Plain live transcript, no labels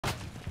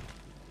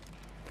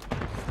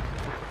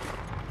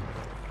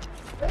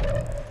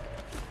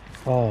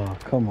Oh,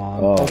 come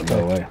on. Oh, Okay.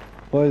 no way.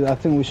 Boys, I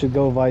think we should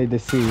go via the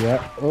sea,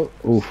 yeah? Oh.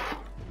 Oof.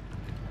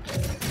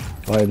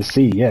 Via the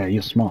sea, yeah,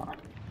 you're smart.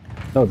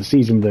 No, the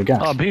sea's in the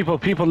gas. Oh,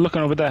 people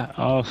looking over there.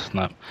 Oh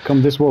snap!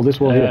 Come this wall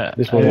here.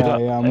 This wall have here. we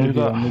got, Yeah, I'm have with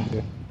we you, got, I'm with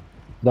you.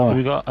 have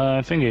we got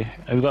thingy?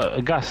 Have we got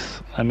a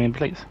gas? I mean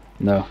plates.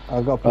 No.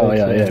 I got plates. Oh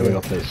yeah, we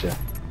got plates, yeah.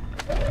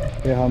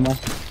 Yeah, Hammer.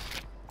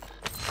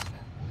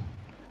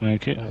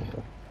 Thank you.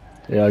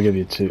 Yeah, I'll give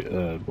you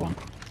one.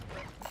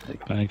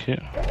 Thank you.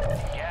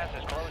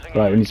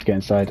 Right, we need to get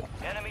inside.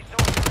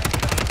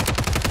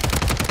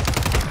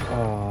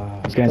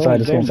 Oh, Let's get inside,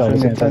 let's get inside,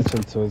 let's get inside.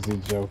 attention to us, you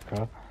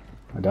joker.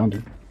 I downed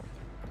it.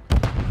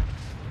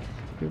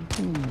 Give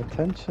him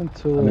attention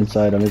to I'm us.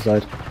 inside, I'm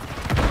inside.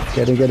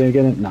 Get in, get in,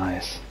 get in.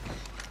 Nice.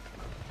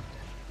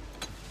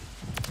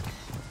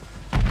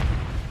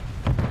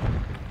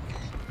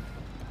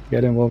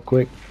 Get in, Wolf,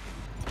 quick.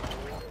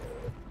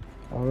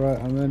 Alright,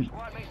 I'm in.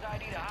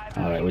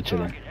 Alright, we're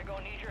chilling.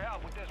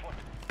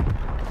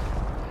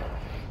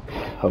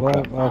 Oh Well,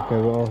 crap. okay,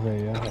 we're all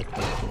here, yeah? Okay,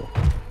 cool.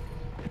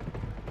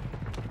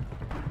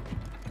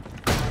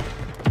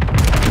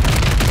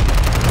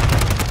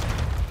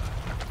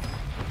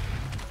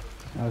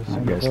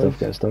 Get stuff,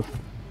 get stuff.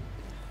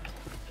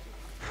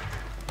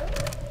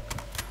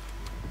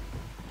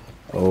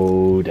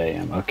 Oh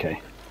damn, okay.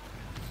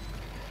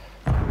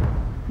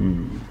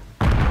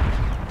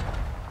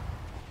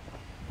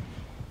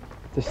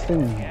 This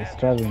thing is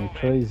driving me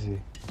crazy.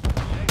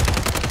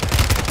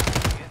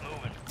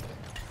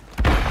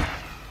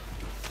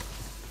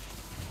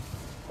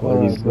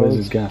 Where's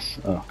his gas?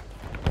 Oh.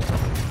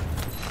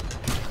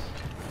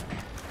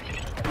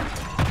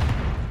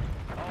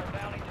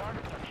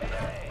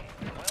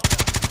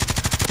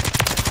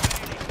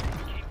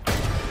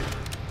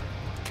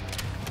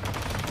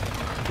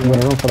 I'm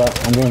gonna run for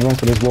that. I'm gonna run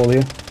for this wall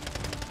here.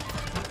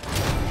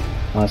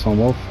 Nice one,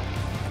 Wolf.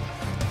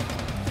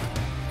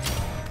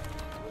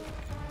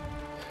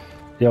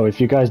 Yo,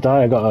 if you guys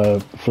die, I got a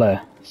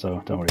flare,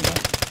 so don't worry about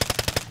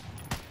it.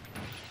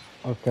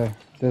 Okay,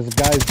 there's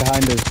guys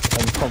behind us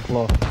on the top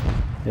floor.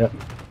 Yep.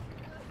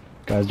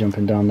 Guys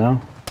jumping down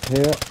now.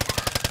 Here.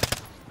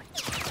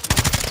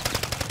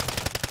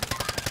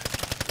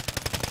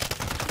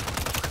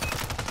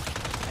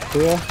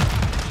 Here.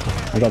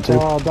 I got two.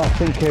 Oh, that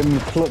thing came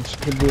clutch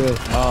could be a...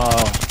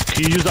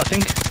 Can you use that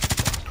thing?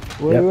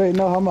 Wait, Yep. wait,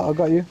 no, Hammer, I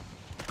got you.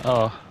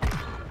 Oh,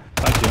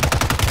 thank you.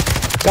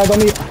 Guys on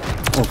me!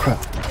 Oh crap.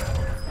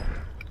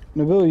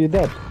 Nabil, you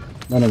dead?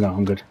 No,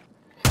 I'm good.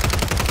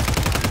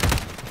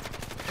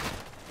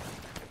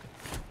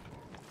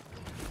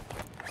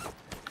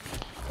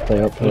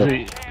 Play up, play up.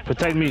 Uzi,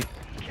 protect me.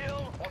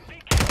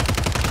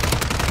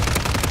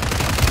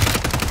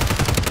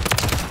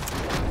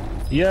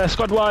 Yeah,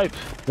 squad wipe.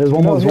 There's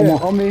one more, there's one here,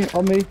 more. on me,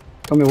 on me.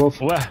 Come here, Wolf.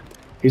 Where?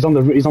 He's on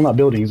that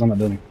building, he's on that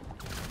building.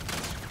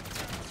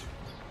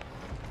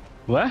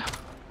 Where?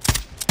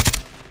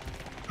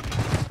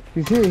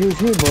 He's here,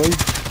 boys.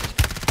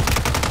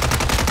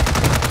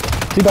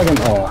 Teabagging.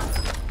 Oh.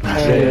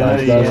 That's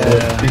it,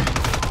 that's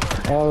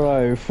it.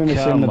 Alright, we're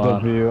finishing Come the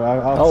on. W.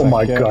 I'll Oh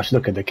my take it. gosh,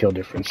 look at the kill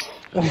difference.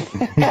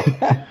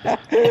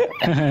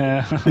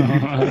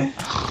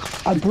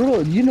 Bro,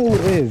 you know what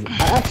it is?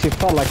 I actually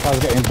felt like I was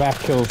getting back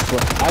kills,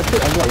 but I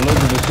think I got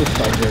loads of assists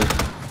that game.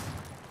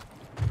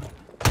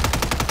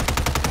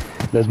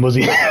 There's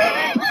Muzzy.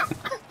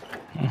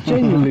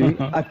 Genuinely,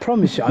 I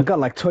promise you, I got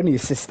like 20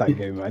 assists that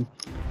game, man.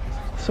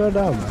 Swear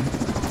down, man.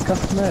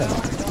 Customer.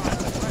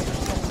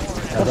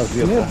 That was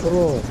beautiful.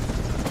 Bro.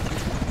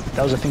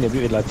 That was a thing of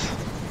beauty, lads.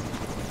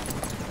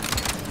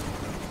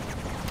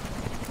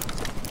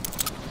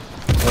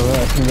 Alright,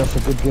 I think that's a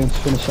good game to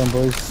finish on,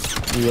 boys.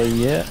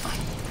 Yeah.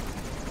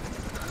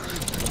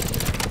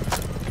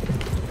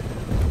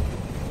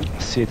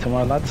 See you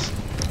tomorrow, lads.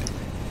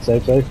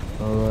 Safe.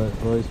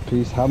 Alright, boys,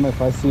 peace. Hammer,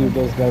 if I see you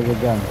those guys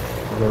again,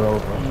 we're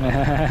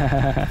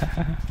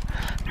over.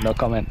 No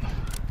comment.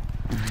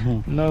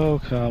 No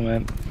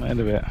comment. Mind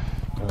a bit.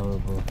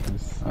 Horrible,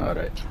 peace.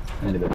 Alright, in a bit.